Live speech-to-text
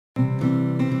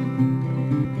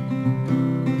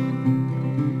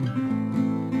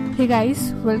Hey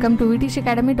guys, welcome to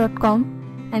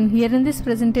vtshacademy.com, and here in this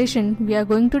presentation we are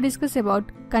going to discuss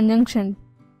about conjunction.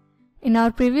 In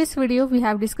our previous video we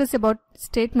have discussed about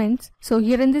statements, so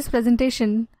here in this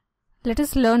presentation let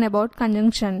us learn about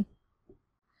conjunction.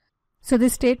 So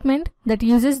the statement that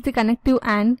uses the connective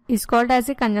and is called as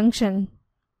a conjunction.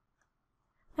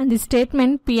 And the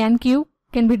statement P and Q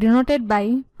can be denoted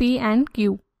by P and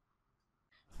Q.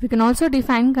 We can also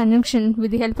define conjunction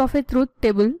with the help of a truth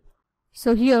table.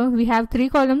 So here we have three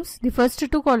columns. The first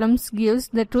two columns gives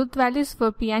the truth values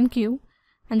for P and Q,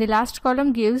 and the last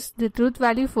column gives the truth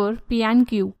value for P and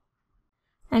Q.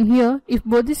 And here, if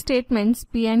both the statements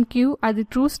P and Q are the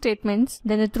true statements,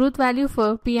 then the truth value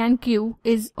for P and Q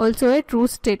is also a true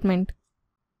statement.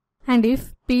 And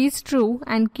if P is true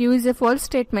and Q is a false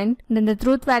statement, then the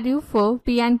truth value for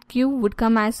P and Q would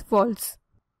come as false.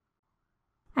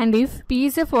 And if P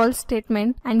is a false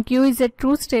statement and Q is a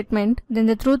true statement, then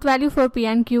the truth value for P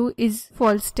and Q is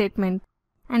false statement.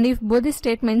 And if both the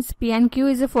statements P and Q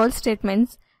is a false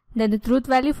statement, then the truth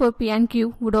value for P and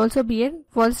Q would also be a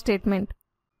false statement.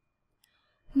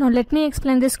 Now let me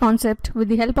explain this concept with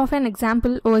the help of an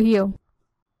example over here.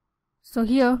 So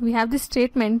here we have this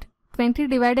statement 20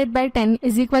 divided by 10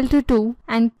 is equal to 2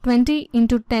 and 20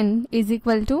 into 10 is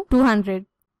equal to 200.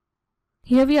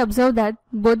 Here we observe that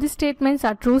both the statements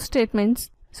are true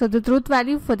statements, so the truth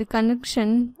value for the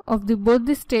conjunction of both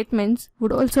the statements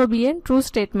would also be a true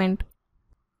statement.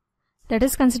 Let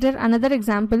us consider another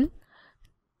example.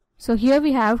 So here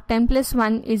we have 10 plus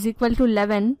 1 is equal to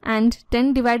 11 and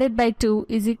 10 divided by 2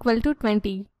 is equal to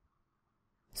 20.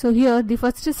 So here the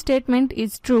first statement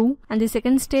is true and the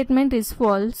second statement is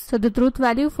false, so the truth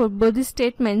value for both the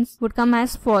statements would come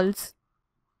as false.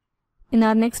 In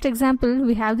our next example,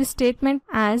 we have the statement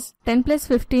as 10 plus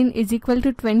 15 is equal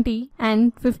to 20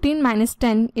 and 15 minus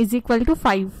 10 is equal to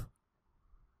 5.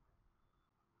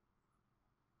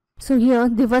 So here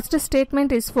the first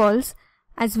statement is false,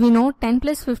 as we know 10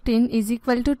 plus 15 is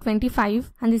equal to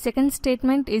 25, and the second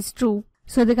statement is true.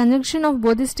 So the conjunction of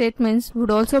both the statements would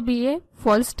also be a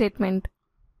false statement.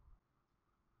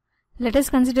 Let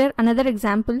us consider another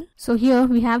example. So here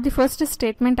we have the first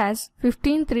statement as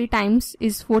 15 3 times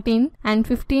is 14 and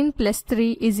 15 plus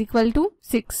 3 is equal to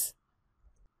 6.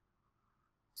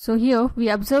 So here we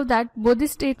observe that both the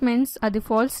statements are the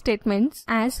false statements,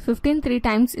 as 15 3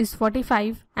 times is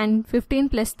 45 and 15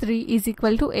 plus 3 is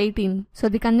equal to 18. So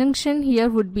the conjunction here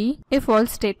would be a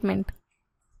false statement.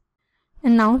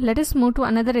 And now let us move to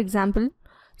another example.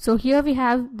 So here we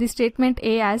have the statement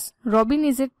A as Robin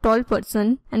is a tall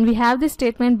person, and we have the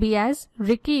statement B as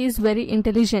Ricky is very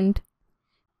intelligent.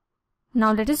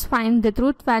 Now let us find the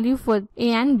truth value for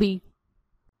A and B.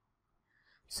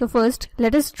 So first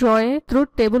let us draw a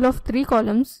truth table of three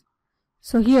columns.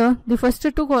 So here the first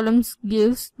two columns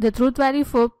gives the truth value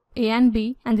for A and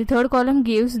B, and the third column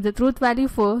gives the truth value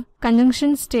for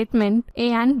conjunction statement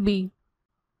A and B.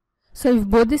 So if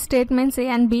both the statements A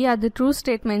and B are the true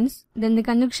statements, then the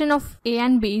conjunction of A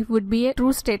and B would be a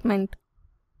true statement.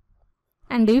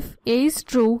 And if A is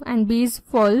true and B is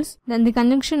false, then the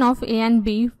conjunction of A and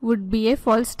B would be a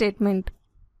false statement.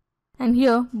 And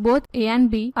here both A and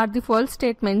B are the false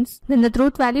statements, then the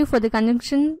truth value for the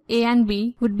conjunction A and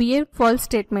B would be a false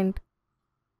statement.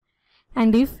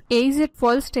 And if A is a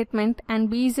false statement and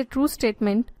B is a true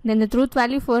statement, then the truth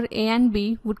value for A and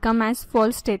B would come as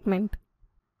false statement.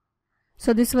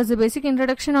 So this was the basic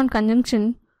introduction on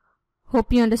conjunction.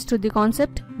 Hope you understood the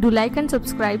concept. Do like and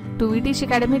subscribe to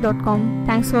vtshacademy.com.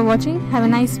 Thanks for watching. Have a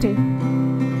nice day.